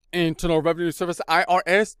Internal Revenue Service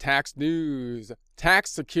IRS tax news.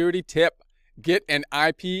 Tax security tip. Get an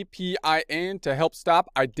IPPIN to help stop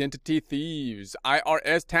identity thieves.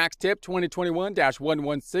 IRS tax tip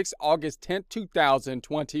 2021-116, August 10,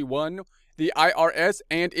 2021. The IRS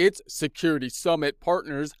and its Security Summit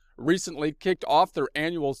partners recently kicked off their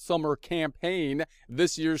annual summer campaign.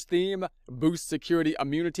 This year's theme, Boost Security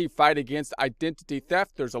Immunity, Fight Against Identity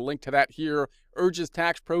Theft. There's a link to that here. Urges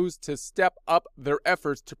tax pros to step up their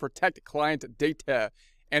efforts to protect client data.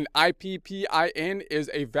 An IPPIN is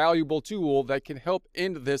a valuable tool that can help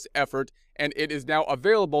end this effort, and it is now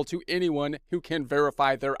available to anyone who can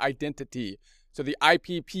verify their identity. So the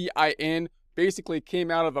IPPIN basically came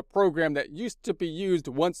out of a program that used to be used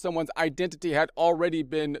once someone's identity had already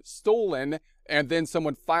been stolen, and then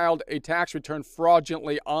someone filed a tax return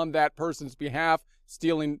fraudulently on that person's behalf,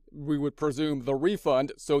 stealing, we would presume, the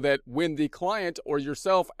refund, so that when the client or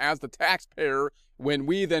yourself as the taxpayer, when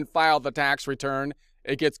we then file the tax return,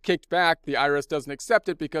 it gets kicked back. The IRS doesn't accept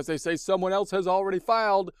it because they say someone else has already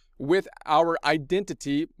filed with our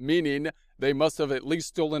identity, meaning they must have at least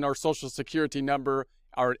stolen our social security number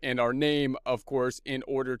and our name, of course, in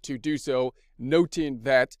order to do so, noting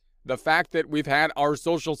that the fact that we've had our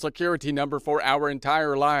social security number for our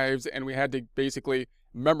entire lives and we had to basically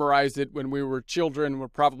memorize it when we were children, we're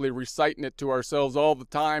probably reciting it to ourselves all the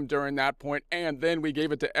time during that point, and then we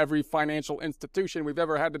gave it to every financial institution we've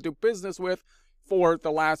ever had to do business with for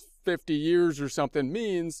the last 50 years or something,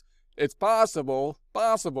 means it's possible,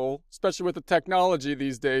 especially with the technology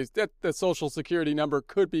these days, that the social security number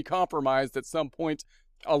could be compromised at some point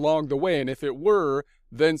along the way. And if it were,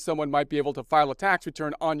 then someone might be able to file a tax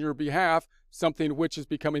return on your behalf, something which is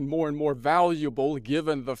becoming more and more valuable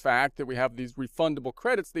given the fact that we have these refundable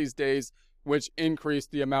credits these days, which increase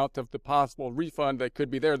the amount of the possible refund that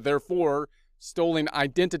could be there. Therefore, stolen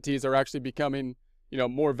identities are actually becoming,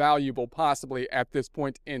 more valuable possibly at this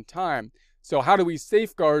point in time. So how do we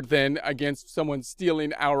safeguard then against someone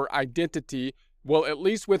stealing our identity? Well, at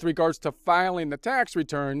least with regards to filing the tax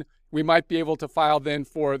return, we might be able to file then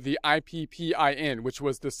for the IPPIN, which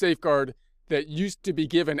was the safeguard that used to be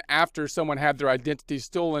given after someone had their identity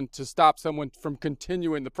stolen to stop someone from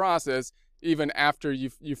continuing the process even after you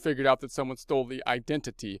figured out that someone stole the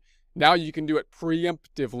identity. Now you can do it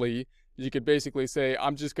preemptively. You could basically say,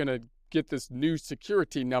 I'm just going to get this new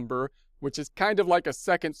security number, which is kind of like a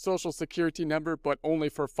second social security number, but only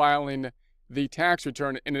for filing the tax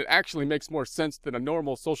return. And it actually makes more sense than a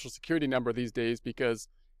normal social security number these days, because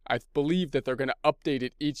I believe that they're going to update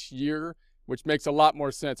it each year, which makes a lot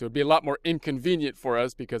more sense. It would be a lot more inconvenient for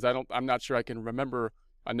us because I'm not sure I can remember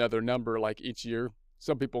another number like each year.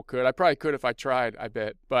 Some people could. I probably could if I tried, I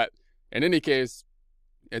bet. But in any case,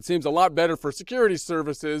 it seems a lot better for security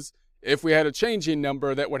services if we had a changing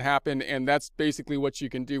number that would happen, and that's basically what you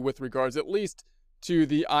can do with regards at least to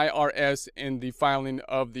the IRS and the filing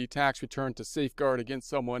of the tax return to safeguard against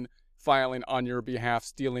someone filing on your behalf,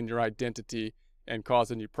 stealing your identity, and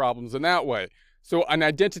causing you problems in that way. So an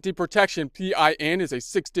identity protection PIN is a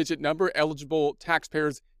 6-digit number eligible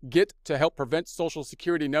taxpayers get to help prevent social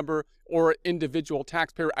security number or individual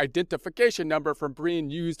taxpayer identification number from being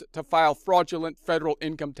used to file fraudulent federal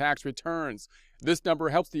income tax returns. This number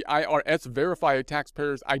helps the IRS verify a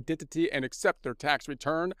taxpayer's identity and accept their tax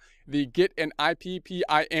return. The Get an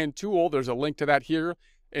IPPIN tool, there's a link to that here,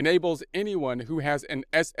 enables anyone who has an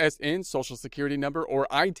SSN, Social Security Number, or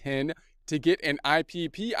ITIN to get an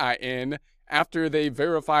IPPIN after they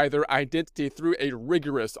verify their identity through a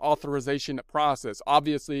rigorous authorization process.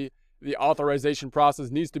 Obviously, the authorization process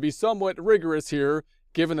needs to be somewhat rigorous here,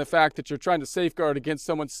 given the fact that you're trying to safeguard against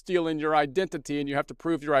someone stealing your identity, and you have to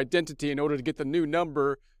prove your identity in order to get the new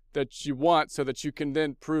number that you want so that you can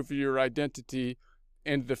then prove your identity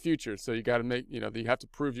in the future. So you got to make, you have to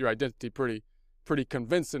prove your identity pretty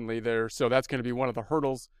convincingly there. So that's going to be one of the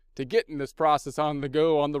hurdles to getting this process on the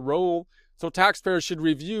go, on the roll. So taxpayers should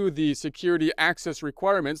review the security access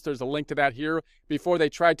requirements, there's a link to that here, before they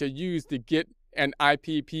try to use the Get an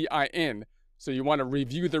IPPIN. So you want to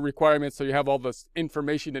review the requirements so you have all this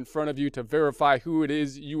information in front of you to verify who it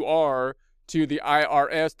is you are to the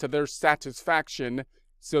IRS to their satisfaction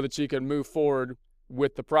so that you can move forward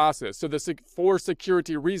with the process. So for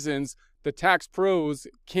security reasons, the tax pros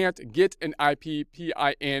can't get an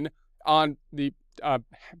IPPIN on the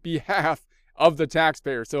behalf of the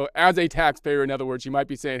taxpayer. So as a taxpayer, in other words, you might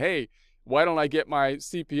be saying, hey, why don't I get my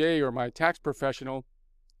CPA or my tax professional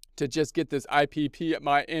to just get this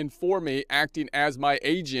IPPIN for me, acting as my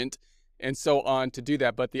agent and so on to do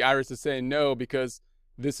that. But the IRS is saying no, because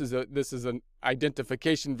this is an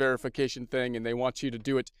identification verification thing and they want you to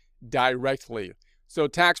do it directly. So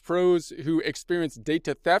tax pros who experience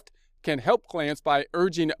data theft can help clients by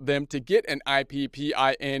urging them to get an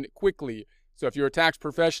IPPIN quickly. So if you're a tax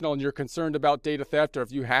professional and you're concerned about data theft, or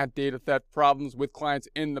if you had data theft problems with clients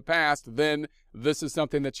in the past, then this is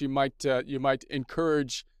something that you might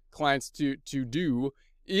encourage clients to do.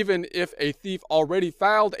 Even if a thief already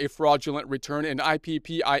filed a fraudulent return, an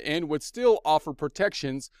IPPIN would still offer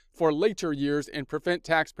protections for later years and prevent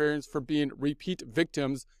taxpayers from being repeat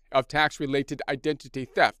victims of tax-related identity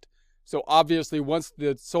theft. So obviously, once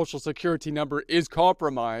the Social Security number is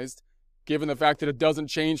compromised, given the fact that it doesn't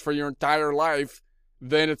change for your entire life,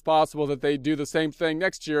 then it's possible that they do the same thing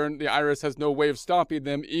next year and the IRS has no way of stopping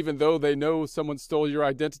them, even though they know someone stole your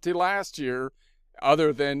identity last year,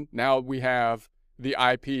 other than now we have the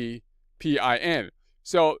IPPIN.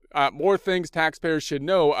 So more things taxpayers should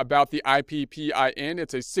know about the IPPIN.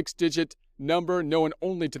 It's a 6-digit number known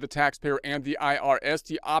only to the taxpayer and the IRS.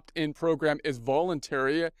 The opt-in program is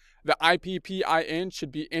voluntary. The IPPIN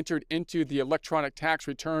should be entered into the electronic tax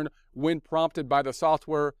return when prompted by the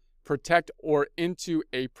software Protect, or into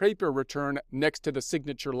a paper return next to the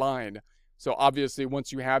signature line. So obviously,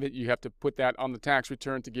 once you have it, you have to put that on the tax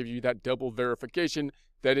return to give you that double verification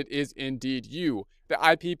that it is indeed you. The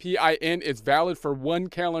IPPIN is valid for 1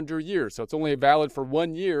 calendar year, so it's only valid for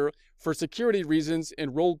 1 year. For security reasons,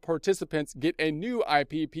 enrolled participants get a new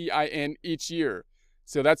IPPIN each year.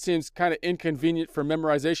 So that seems kind of inconvenient for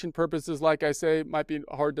memorization purposes. Like I say, it might be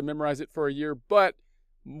hard to memorize it for a year, but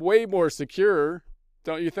way more secure,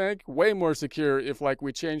 don't you think? Way more secure if, like,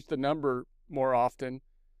 we change the number more often.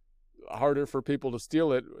 Harder for people to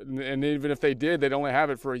steal it, and even if they did, they'd only have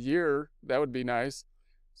it for a year. That would be nice.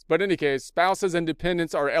 But in any case, spouses and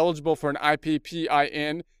dependents are eligible for an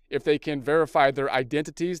IPPIN if they can verify their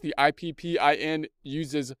identities. The IPPIN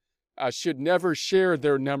users should never share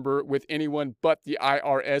their number with anyone but the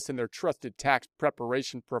IRS and their trusted tax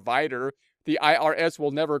preparation provider. The IRS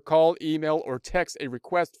will never call, email, or text a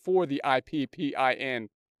request for the IPPIN.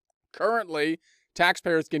 Currently,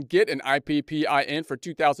 taxpayers can get an IPPIN for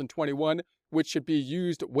 2021, which should be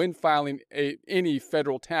used when filing any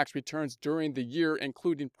federal tax returns during the year,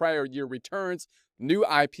 including prior year returns. New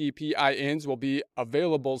IPPINs will be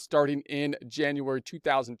available starting in January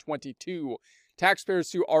 2022.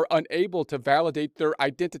 Taxpayers who are unable to validate their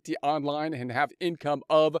identity online and have income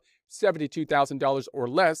of $72,000 or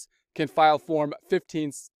less can file Form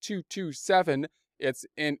 15227. It's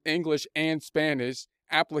in English and Spanish.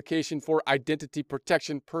 Application for Identity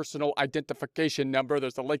Protection Personal Identification Number.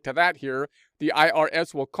 There's a link to that here. The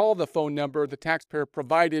IRS will call the phone number the taxpayer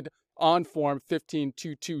provided on Form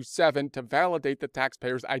 15227 to validate the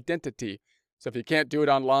taxpayer's identity. So if you can't do it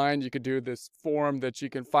online, you could do this form that you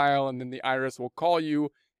can file, and then the IRS will call you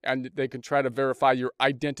and they can try to verify your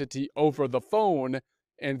identity over the phone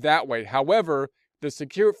in that way. However,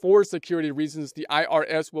 for security reasons, the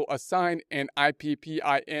IRS will assign an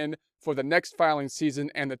IPPIN for the next filing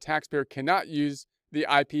season, and the taxpayer cannot use the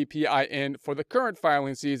IPPIN for the current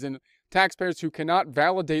filing season. Taxpayers who cannot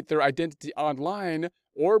validate their identity online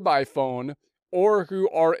or by phone, or who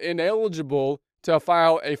are ineligible to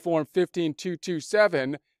file a Form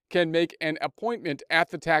 15227, can make an appointment at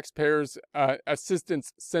the Taxpayers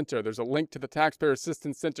Assistance Center. There's a link to the Taxpayer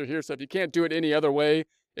Assistance Center here, so if you can't do it any other way,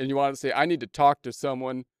 and you want to say, I need to talk to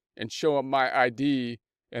someone and show them my ID,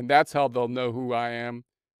 and that's how they'll know who I am,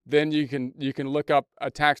 then you can look up a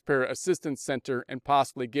Taxpayer Assistance Center and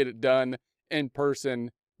possibly get it done in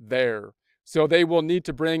person there. So they will need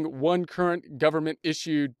to bring one current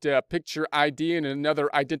government-issued picture ID and another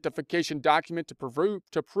identification document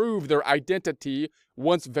to prove their identity.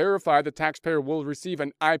 Once verified, the taxpayer will receive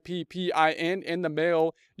an IPPIN in the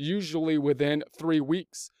mail, usually within 3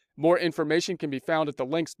 weeks. More information can be found at the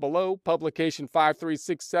links below. Publication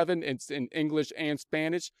 5367, it's in English and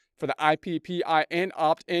Spanish, for the IPPIN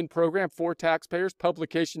opt-in program for taxpayers.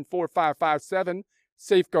 Publication 4557,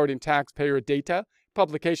 Safeguarding Taxpayer Data.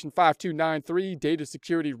 Publication 5293, Data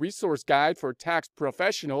Security Resource Guide for Tax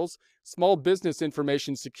Professionals. Small Business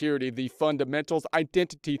Information Security, the Fundamentals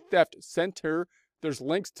Identity Theft Center. There's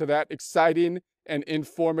links to that exciting and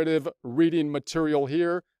informative reading material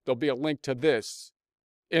here. There'll be a link to this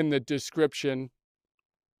in the description